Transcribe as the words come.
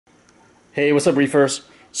Hey, what's up, Reefers?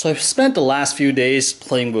 So I've spent the last few days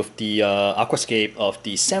playing with the Aquascape of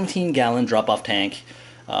the 17-gallon drop-off tank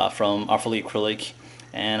from Awfully Acrylic,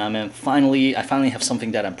 and I finally have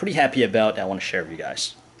something that I'm pretty happy about that I want to share with you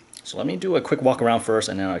guys. So let me do a quick walk around first,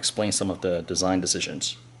 and then I'll explain some of the design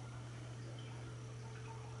decisions.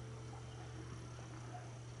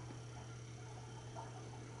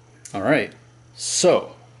 All right,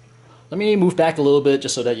 so let me move back a little bit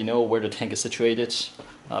just so that you know where the tank is situated,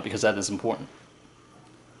 because that is important.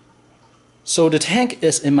 So the tank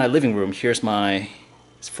is in my living room. Here's my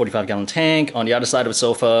 45-gallon tank. On the other side of the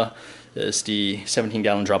sofa is the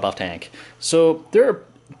 17-gallon drop-off tank. So there are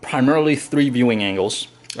primarily three viewing angles.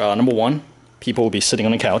 Number one, people will be sitting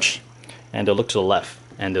on the couch and they'll look to the left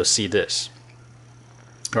and they'll see this.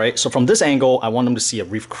 Right? So from this angle, I want them to see a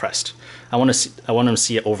reef crest. I want them to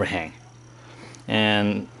see an overhang.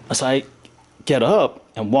 And as I get up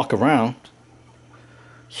and walk around,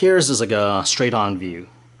 here's just like a straight-on view.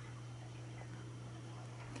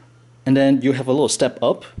 And then you have a little step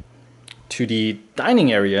up to the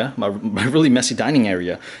dining area, my really messy dining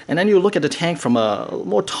area. And then you look at the tank from a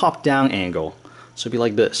more top-down angle. So it'd be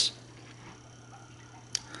like this.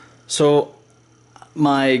 So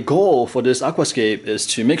my goal for this aquascape is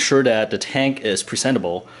to make sure that the tank is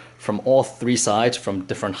presentable from all three sides from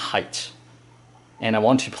different heights. And I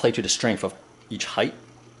want to play to the strength of each height.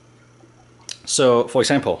 So for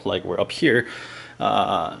example, like we're up here,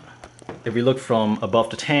 if we look from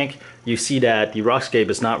above the tank, you see that the rockscape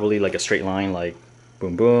is not really like a straight line, like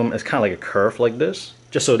boom boom. It's kind of like a curve like this,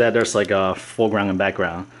 just so that there's like a foreground and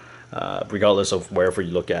background, regardless of wherever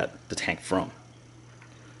you look at the tank from.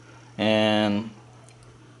 And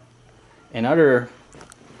another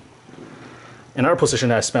position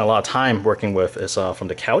that I spent a lot of time working with is from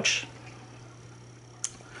the couch.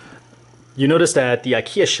 You notice that the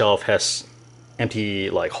IKEA shelf has empty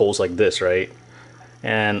like holes like this, right?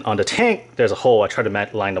 And on the tank, there's a hole. I try to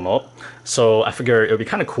line them up. So I figure it would be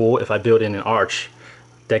kind of cool if I build in an arch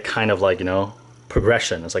that kind of like, you know,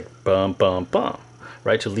 progression. It's like bum, bum, bum,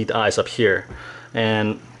 right? To lead the eyes up here.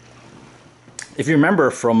 And if you remember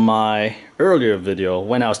from my earlier video,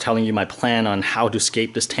 when I was telling you my plan on how to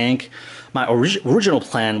scape this tank, my original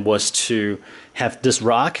plan was to have this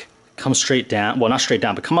rock come straight down. Well, not straight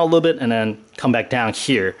down, but come out a little bit and then come back down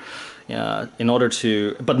here. In order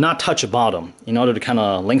to, but not touch the bottom, in order to kind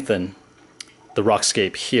of lengthen the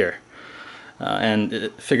rockscape here.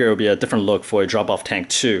 And figure it would be a different look for a drop-off tank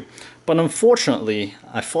too. But unfortunately,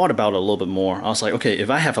 I thought about it a little bit more. I was like, okay, if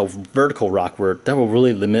I have a vertical rockwork, that will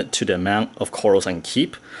really limit to the amount of corals I can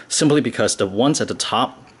keep, simply because the ones at the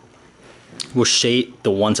top will shade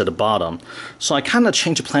the ones at the bottom. So I kind of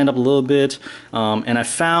changed the plan up a little bit, and I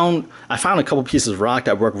found a couple pieces of rock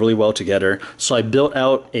that work really well together. So I built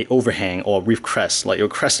out a overhang or reef crest. Like it'll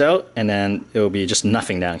crest out and then it'll be just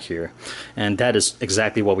nothing down here. And that is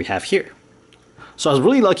exactly what we have here. So I was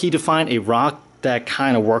really lucky to find a rock that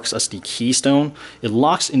kind of works as the keystone. It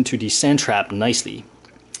locks into the sand trap nicely.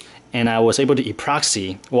 And I was able to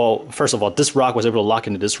epoxy, well, first of all, this rock was able to lock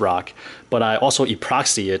into this rock, but I also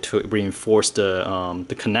epoxy it to reinforce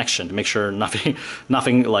the connection, to make sure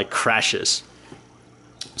nothing like crashes.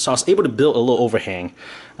 So I was able to build a little overhang,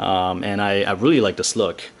 and I really like this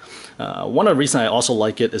look. One of the reasons I also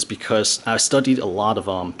like it is because I studied a lot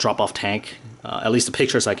of drop-off tank, at least the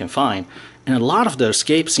pictures I can find, and a lot of the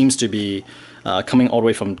escape seems to be coming all the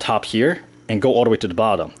way from top here and go all the way to the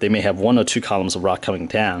bottom. They may have one or two columns of rock coming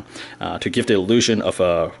down to give the illusion of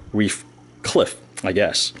a reef cliff, I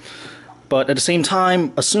guess. But at the same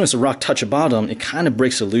time, as soon as the rock touches the bottom, it kind of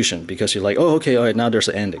breaks the illusion because you're like, oh, okay, all right, now there's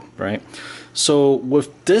an ending, right? So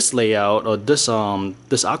with this layout or this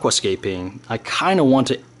aquascaping, I kind of want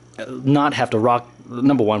to not have the rock,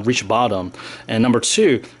 number one, reach bottom, and number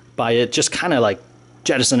two, by it just kind of like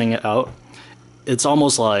jettisoning it out, it's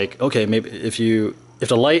almost like, okay, maybe if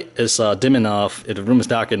the light is dim enough, if the room is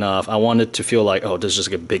dark enough, I want it to feel like, oh, this is just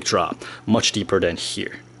like a big drop, much deeper than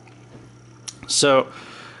here. So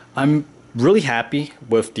I'm really happy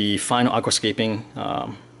with the final aquascaping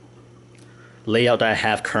layout that I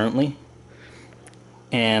have currently.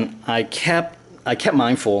 And I kept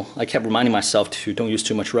mindful, I kept reminding myself to don't use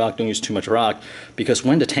too much rock, because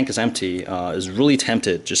when the tank is empty, it's really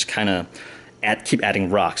tempted just kind of keep adding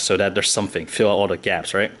rocks so that there's something, fill all the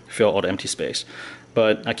gaps, right? Fill all the empty space.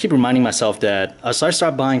 But I keep reminding myself that as I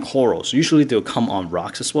start buying corals, usually they'll come on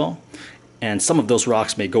rocks as well. And some of those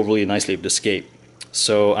rocks may go really nicely with the scape.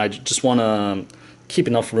 So I just want to keep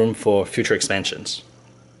enough room for future expansions.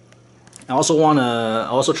 I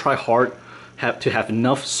also try hard to have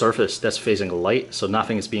enough surface that's facing light so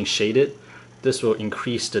nothing is being shaded. This will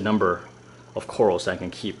increase the number of corals that I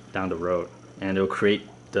can keep down the road, and it'll create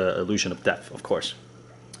the illusion of depth, of course.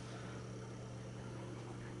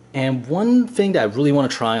 And one thing that I really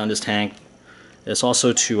want to try on this tank is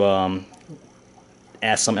also to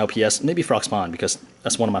add some LPS, maybe frog spawn, because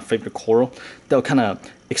that's one of my favorite coral. They'll kind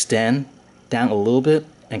of extend down a little bit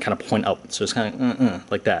and kind of point up, so it's kind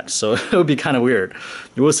of like that. So it would be kind of weird.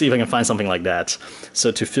 We'll see if I can find something like that.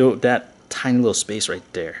 So to fill that tiny little space right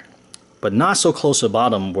there, but not so close to the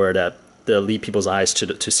bottom where that they'll lead people's eyes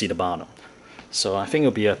to see the bottom. So I think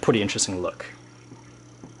it'll be a pretty interesting look.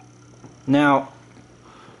 Now,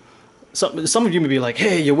 some of you may be like,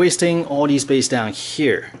 hey, you're wasting all these space down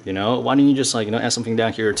here, you know? Why don't you just, like, you know, add something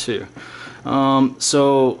down here too?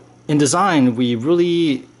 So in design, we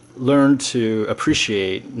really learn to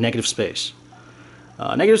appreciate negative space.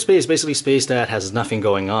 Negative space is basically space that has nothing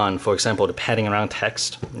going on. For example, the padding around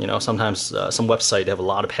text. You know, sometimes some website have a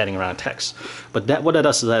lot of padding around text, but what that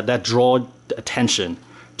does is that draws attention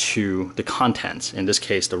to the contents. In this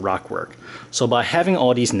case, the rock work. So by having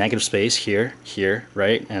all these negative space here,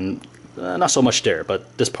 right, and not so much there,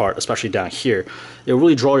 but this part, especially down here, it'll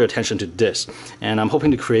really draw your attention to this. And I'm hoping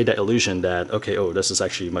to create that illusion that, okay, oh, this is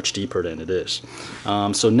actually much deeper than it is.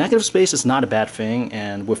 So negative space is not a bad thing,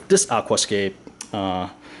 and with this aquascape,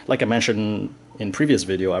 like I mentioned in previous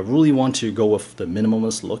video, I really want to go with the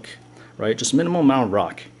minimalist look, right? Just minimal amount of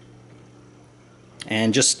rock,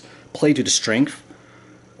 and just play to the strength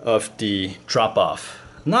of the drop-off.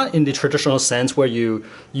 Not in the traditional sense where you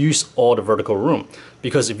use all the vertical room,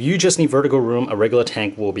 because if you just need vertical room, a regular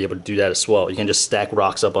tank will be able to do that as well. You can just stack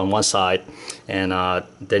rocks up on one side, and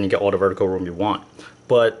then you get all the vertical room you want.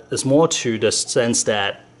 But it's more to the sense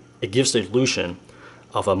that it gives the illusion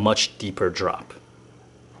of a much deeper drop.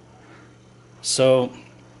 So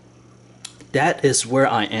that is where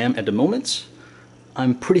I am at the moment.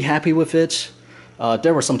 I'm pretty happy with it.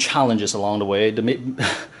 There were some challenges along the way.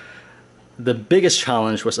 The biggest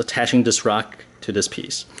challenge was attaching this rock to this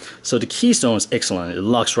piece. So the keystone is excellent. It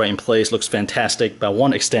locks right in place, looks fantastic, but I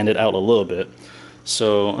want to extend it out a little bit.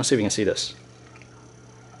 So let's see if we can see this.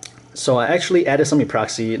 So I actually added some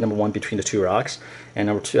epoxy, number one, between the two rocks, and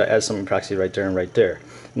number two, I added some epoxy right there and right there.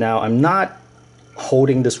 Now I'm not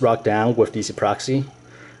holding this rock down with these epoxy.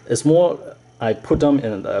 It's more, I put them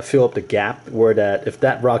in, fill up the gap where that if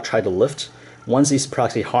that rock tried to lift, once these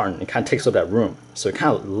epoxy harden, it kind of takes up that room. So it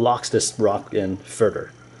kind of locks this rock in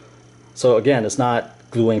further. So again, it's not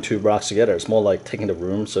gluing two rocks together. It's more like taking the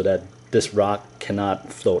room so that this rock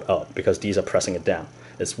cannot float up because these are pressing it down.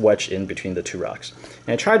 It's wedged in between the two rocks.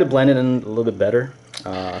 And I tried to blend it in a little bit better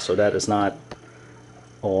so that it's not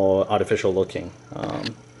all artificial looking.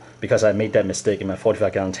 Because I made that mistake in my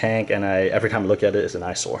 45-gallon tank, and every time I look at it, it's an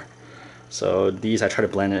eyesore. So these I try to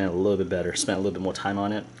blend it in a little bit better, spend a little bit more time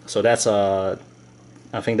on it. So that's I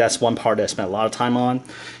think that's one part that I spent a lot of time on.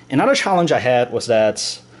 Another challenge I had was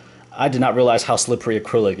that I did not realize how slippery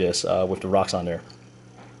acrylic is with the rocks on there.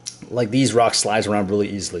 Like, these rocks slides around really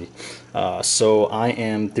easily. So I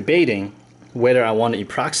am debating whether I want to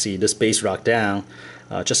epoxy this base rock down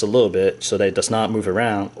just a little bit so that it does not move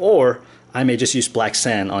around, or I may just use black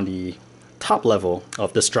sand on the top level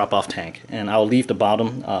of this drop-off tank, and I'll leave the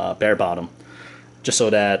bottom bare bottom, just so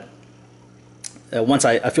that once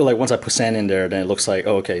I feel like once I put sand in there, then it looks like,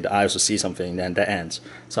 oh, okay, the eyes will see something, then that ends.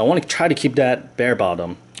 So I want to try to keep that bare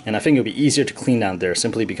bottom, and I think it'll be easier to clean down there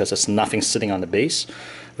simply because there's nothing sitting on the base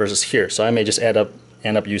versus here. So I may just end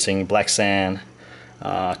up using black sand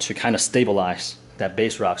to kind of stabilize that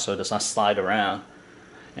base rock so it does not slide around,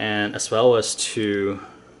 and as well as to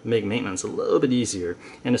make maintenance a little bit easier.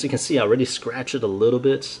 And as you can see, I already scratched it a little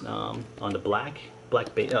bit on the black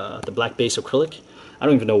base acrylic. I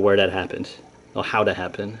don't even know where that happened or how that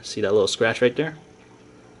happened. See that little scratch right there?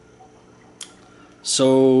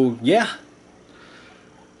 So yeah,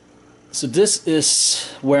 so this is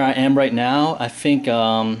where I am right now. I think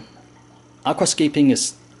aquascaping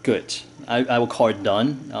is good. I will call it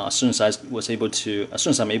done as soon as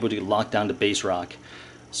I'm able to lock down the base rock.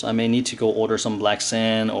 So I may need to go order some black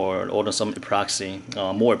sand or order some epoxy,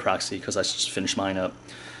 more epoxy, because I just finished mine up,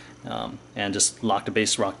 and just lock the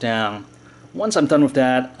base rock down. Once I'm done with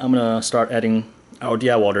that, I'm gonna start adding our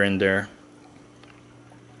DI water in there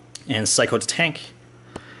and cycle the tank.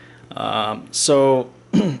 So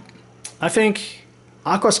I think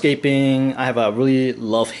aquascaping, I have a really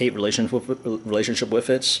love-hate relationship with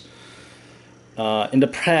it. In the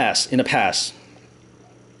past,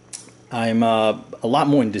 I'm a lot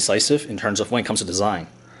more indecisive in terms of when it comes to design.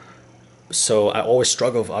 So I always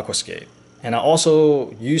struggle with aquascape. And I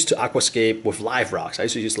also used to aquascape with live rocks. I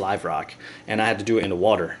used to use live rock, and I had to do it in the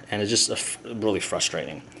water, and it's just really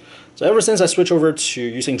frustrating. So ever since I switched over to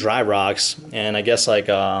using dry rocks, and I guess like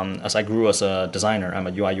as I grew as a designer, I'm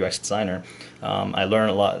a UI UX designer, I learned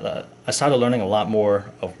a lot. I started learning a lot more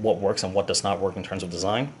of what works and what does not work in terms of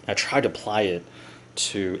design. I try to apply it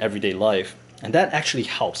to everyday life, and that actually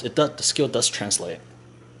helps. It does, the skill does translate.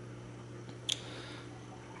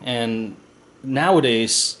 And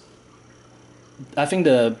nowadays, I think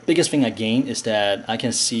the biggest thing I gain is that I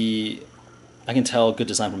can tell good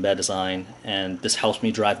design from bad design, and this helps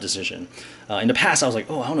me drive decision. In the past, I was like,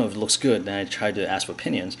 oh, I don't know if it looks good, and I tried to ask for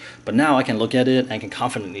opinions. But now I can look at it and I can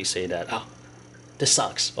confidently say that, oh, this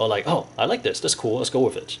sucks, or like, oh, I like this, that's cool, let's go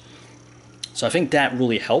with it. So I think that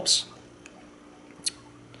really helps.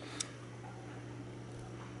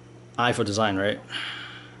 I for design, right?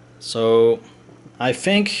 So I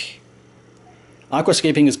think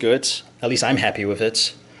aquascaping is good. At least I'm happy with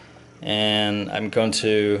it. And I'm going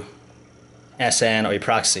to SN or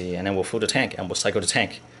epoxy, and then we'll fill the tank and we'll cycle the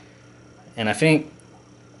tank. And I think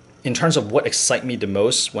in terms of what excites me the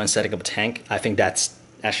most when setting up a tank, I think that's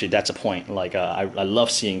a point. Like I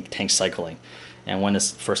love seeing tanks cycling, and when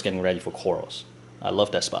it's first getting ready for corals. I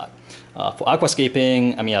love that spot. For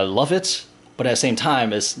aquascaping, I mean, I love it, but at the same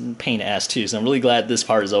time, it's pain in the ass too. So I'm really glad this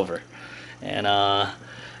part is over. And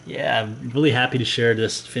yeah, I'm really happy to share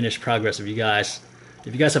this finished progress with you guys.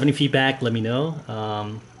 If you guys have any feedback, let me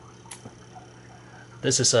know.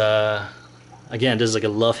 This is again, this is like a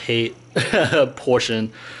love-hate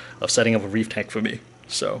portion of setting up a reef tank for me.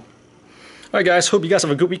 So, alright guys, hope you guys have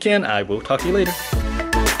a good weekend. I will talk to you later.